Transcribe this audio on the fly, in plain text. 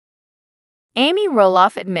Amy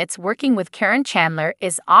Roloff admits working with Karen Chandler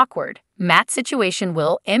is awkward. Matt's situation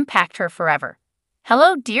will impact her forever.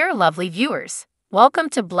 Hello, dear lovely viewers. Welcome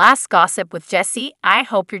to Blast Gossip with Jessie. I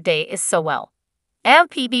hope your day is so well.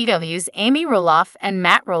 LPBW's Amy Roloff and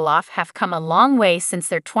Matt Roloff have come a long way since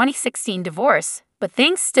their 2016 divorce, but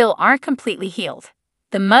things still aren't completely healed.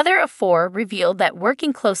 The mother of four revealed that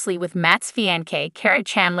working closely with Matt's fiancée, Karen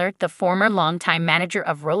Chandler, the former longtime manager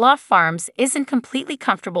of Roloff Farms, isn't completely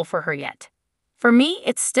comfortable for her yet. For me,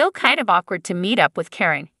 it's still kind of awkward to meet up with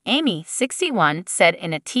Karen, Amy, 61, said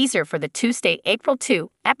in a teaser for the Tuesday, April 2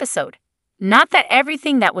 episode. Not that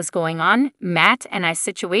everything that was going on, Matt and I's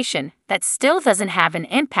situation, that still doesn't have an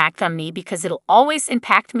impact on me because it'll always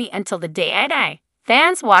impact me until the day I die.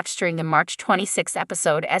 Fans watched during the March 26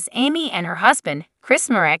 episode as Amy and her husband,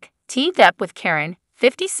 Marek, teamed up with Karen,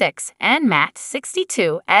 56, and Matt,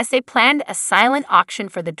 62, as they planned a silent auction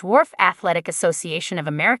for the Dwarf Athletic Association of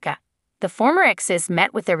America. The former exes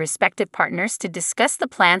met with their respective partners to discuss the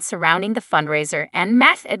plans surrounding the fundraiser, and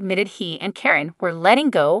Matt admitted he and Karen were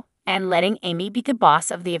letting go and letting Amy be the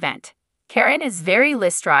boss of the event. Karen is very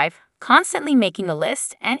list-driven, constantly making a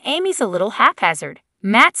list, and Amy's a little haphazard.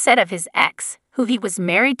 Matt said of his ex, who he was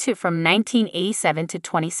married to from 1987 to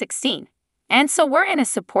 2016. And so we're in a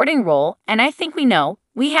supporting role, and I think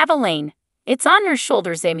we have a lane. It's on her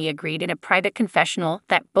shoulders, Amy agreed in a private confessional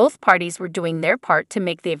that both parties were doing their part to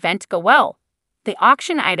make the event go well. The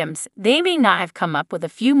auction items, they may not have come up with a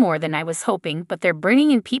few more than I was hoping, but they're bringing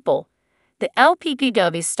in people. The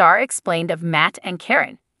LPPW star explained of Matt and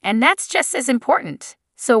Karen, and that's just as important.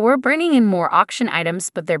 So we're bringing in more auction items,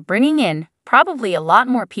 but they're bringing in probably a lot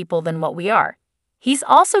more people than what we are. He's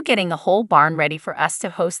also getting a whole barn ready for us to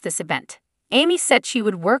host this event. Amy said she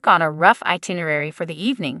would work on a rough itinerary for the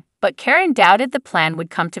evening, but Karen doubted the plan would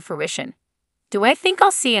come to fruition. Do I think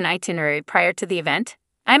I'll see an itinerary prior to the event?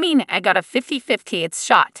 I mean, I got a 50-50 it's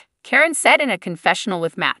shot, Karen said in a confessional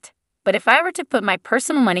with Matt. But if I were to put my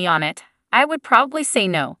personal money on it, I would probably say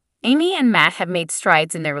no. Amy and Matt have made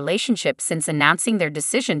strides in their relationship since announcing their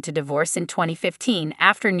decision to divorce in 2015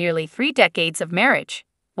 after nearly 3 decades of marriage.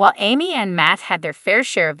 While Amy and Matt had their fair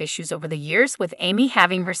share of issues over the years, with Amy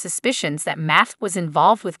having her suspicions that Matt was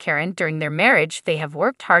involved with Karen during their marriage, they have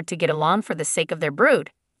worked hard to get along for the sake of their brood.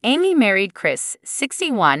 Amy married Chris,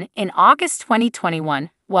 61, in August 2021,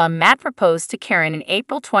 while Matt proposed to Karen in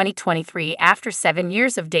April 2023 after 7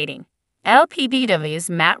 years of dating. LPBW's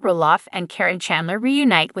Matt Roloff and Karen Chandler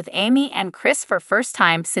reunite with Amy and Chris for first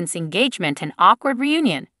time since engagement, an awkward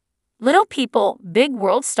reunion. Little People, Big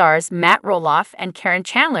World stars Matt Roloff and Karen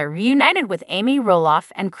Chandler reunited with Amy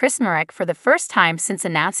Roloff and Marek for the first time since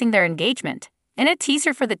announcing their engagement. In a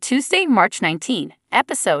teaser for the Tuesday, March 19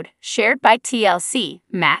 episode, shared by TLC,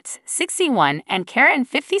 Matt, 61, and Karen,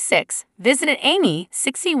 56, visited Amy,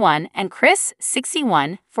 61, and Chris,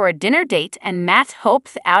 61, for a dinner date, and Matt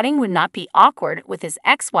hoped the outing would not be awkward with his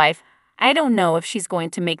ex-wife. I don't know if she's going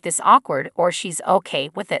to make this awkward or she's okay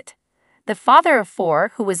with it. The father of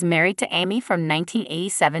four, who was married to Amy from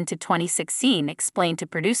 1987 to 2016, explained to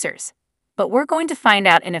producers. But we're going to find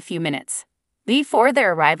out in a few minutes. Before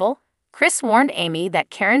their arrival, Chris warned Amy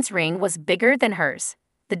that Karen's ring was bigger than hers.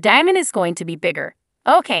 The diamond is going to be bigger.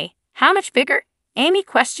 Okay, how much bigger? Amy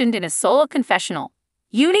questioned in a solo confessional.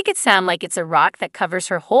 You make it sound like it's a rock that covers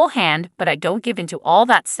her whole hand, but I don't give into all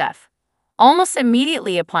that stuff. Almost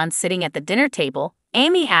immediately upon sitting at the dinner table,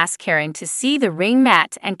 Amy asked Karen to see the ring.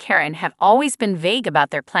 Matt and Karen have always been vague about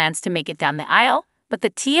their plans to make it down the aisle, but the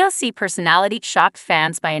TLC personality shocked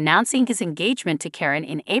fans by announcing his engagement to Karen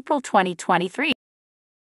in April 2023.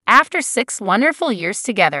 After 6 wonderful years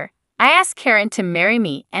together, I asked Karen to marry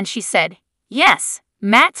me and she said, yes.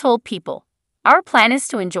 Matt told People, our plan is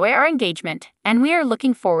to enjoy our engagement and we are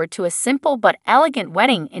looking forward to a simple but elegant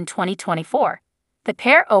wedding in 2024. The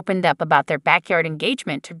pair opened up about their backyard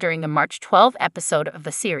engagement during the March 12 episode of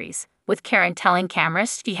the series, with Karen telling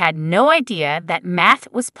cameras she had no idea that Matt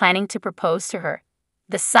was planning to propose to her.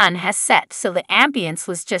 The sun has set, so the ambience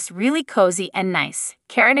was just really cozy and nice,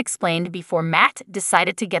 Karen explained before Matt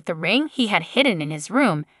decided to get the ring he had hidden in his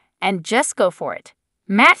room and just go for it.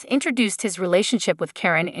 Matt introduced his relationship with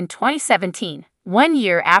Karen in 2017, 1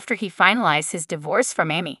 year after he finalized his divorce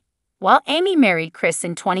from Amy. While Amy married Chris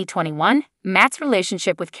in 2021, Matt's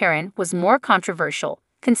relationship with Karen was more controversial,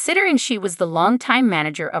 considering she was the longtime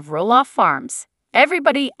manager of Roloff Farms.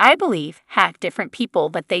 Everybody, I believe, have different people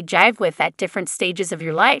that they jive with at different stages of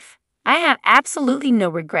your life. I have absolutely no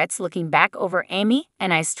regrets looking back over Amy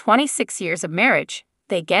and I's 26 years of marriage.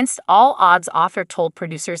 The against all odds author told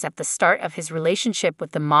producers at the start of his relationship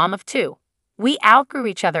with the mom of 2. We outgrew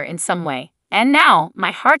each other in some way, And now,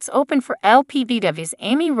 my heart's open for LPBW's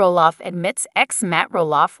Amy Roloff admits ex Matt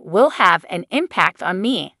Roloff will have an impact on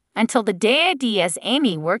me. Until the day I die, as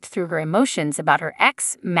Amy worked through her emotions about her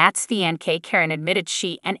ex, Matt's fiancée Karen admitted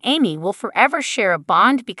she and Amy will forever share a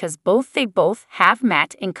bond because they both have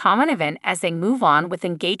Matt in common event as they move on with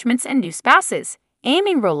engagements and new spouses.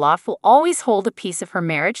 Amy Roloff will always hold a piece of her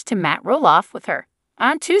marriage to Matt Roloff with her.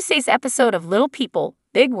 On Tuesday's episode of Little People,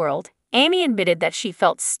 Big World, Amy admitted that she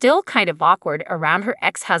felt still kind of awkward around her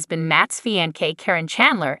ex-husband Matt's fiancée Karen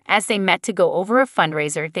Chandler as they met to go over a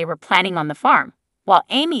fundraiser they were planning on the farm. While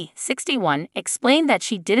Amy, 61, explained that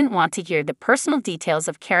she didn't want to hear the personal details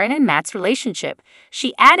of Karen and Matt's relationship,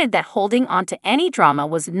 she added that holding on to any drama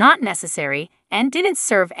was not necessary and didn't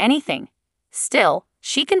serve anything. Still,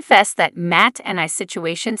 she confessed that Matt and I's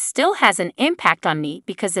situation still has an impact on me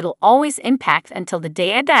because it'll always impact until the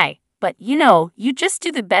day I die. But you just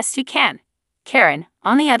do the best you can. Karen,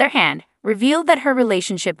 on the other hand, revealed that her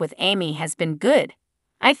relationship with Amy has been good.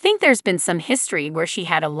 I think there's been some history where she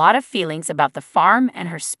had a lot of feelings about the farm and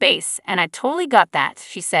her space, and I totally got that,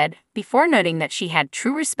 she said, before noting that she had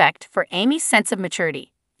true respect for Amy's sense of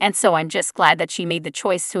maturity. And so I'm just glad that she made the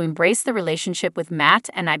choice to embrace the relationship with Matt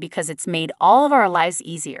and I because it's made all of our lives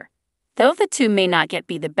easier. Though the two may not yet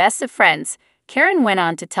be the best of friends, Karen went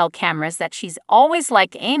on to tell cameras that she's always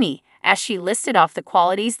liked Amy, as she listed off the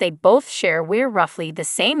qualities they both share. We're roughly the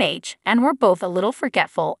same age, and we're both a little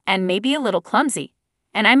forgetful and maybe a little clumsy.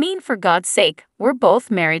 And I mean, for God's sake, we're both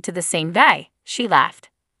married to the same guy, she laughed.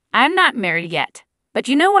 I'm not married yet, but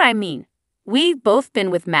you know what I mean. We've both been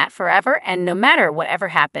with Matt forever, and no matter whatever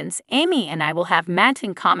happens, Amy and I will have Matt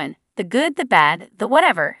in common. The good, the bad, the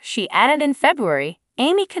whatever, she added. In February,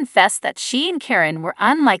 Amy confessed that she and Karen were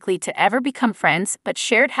unlikely to ever become friends, but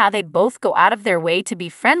shared how they both go out of their way to be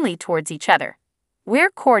friendly towards each other. We're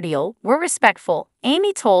cordial, we're respectful,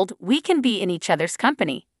 Amy told. We can be in each other's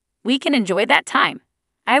company. We can enjoy that time.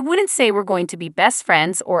 I wouldn't say we're going to be best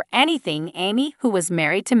friends or anything. Amy, who was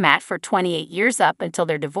married to Matt for 28 years up until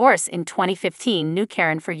their divorce in 2015, knew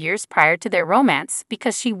Karen for years prior to their romance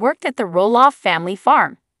because she worked at the Roloff family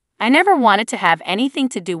farm. I never wanted to have anything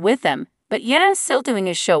to do with them, but yet I'm still doing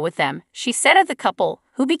a show with them, she said of the couple,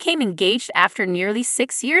 who became engaged after nearly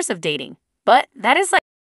 6 years of dating. But that is like...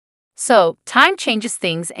 So, time changes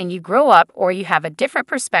things and you grow up or you have a different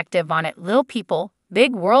perspective on it. Little People,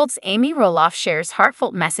 Big World's Amy Roloff shares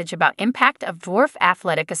heartfelt message about impact of Dwarf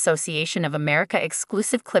Athletic Association of America.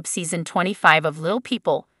 Exclusive clip. Season 25 of Little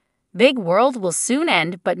People, Big World will soon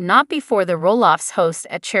end, but not before the Roloffs host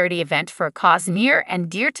a charity event for a cause near and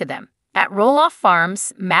dear to them. At Roloff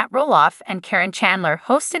Farms, Matt Roloff and Karen Chandler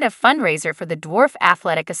hosted a fundraiser for the Dwarf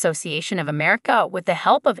Athletic Association of America with the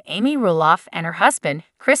help of Amy Roloff and her husband,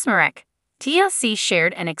 Chris Marek. TLC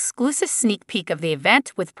shared an exclusive sneak peek of the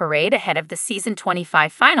event with Parade ahead of the Season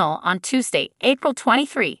 25 final on Tuesday, April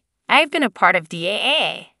 23. I've been a part of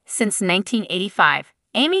DAAA since 1985,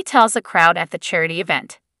 Amy tells a crowd at the charity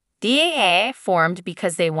event. DAAA formed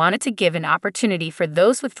because they wanted to give an opportunity for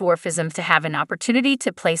those with dwarfism to have an opportunity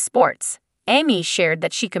to play sports. Amy shared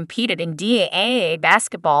that she competed in DAAA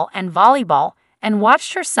basketball and volleyball and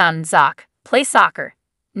watched her son, Zach, play soccer.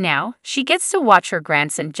 Now, she gets to watch her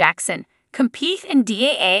grandson, Jackson, compete in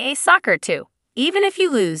DAAA soccer too. Even if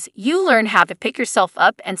you lose, you learn how to pick yourself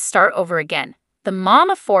up and start over again, the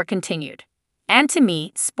mom of four continued. And to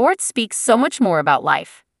me, sports speaks so much more about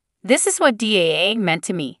life. This is what DAAA meant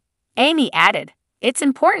to me. Amy added, it's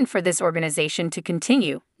important for this organization to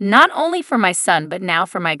continue, not only for my son but now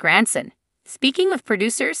for my grandson. Speaking with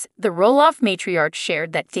producers, the Roloff matriarch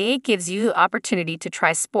shared that DAAA gives you the opportunity to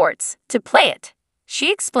try sports, to play it.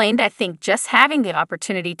 She explained, I think just having the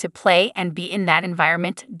opportunity to play and be in that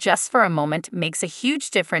environment just for a moment makes a huge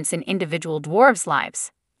difference in individual dwarves'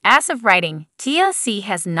 lives. As of writing, TLC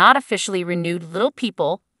has not officially renewed Little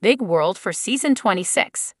People, Big World for Season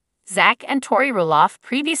 26. Zach and Tori Roloff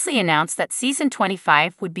previously announced that Season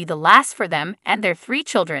 25 would be the last for them and their 3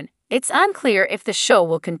 children. It's unclear if the show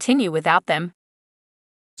will continue without them.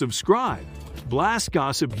 Subscribe to Blast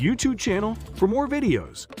Gossip YouTube channel for more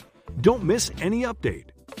videos. Don't miss any update.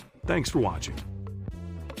 Thanks for watching.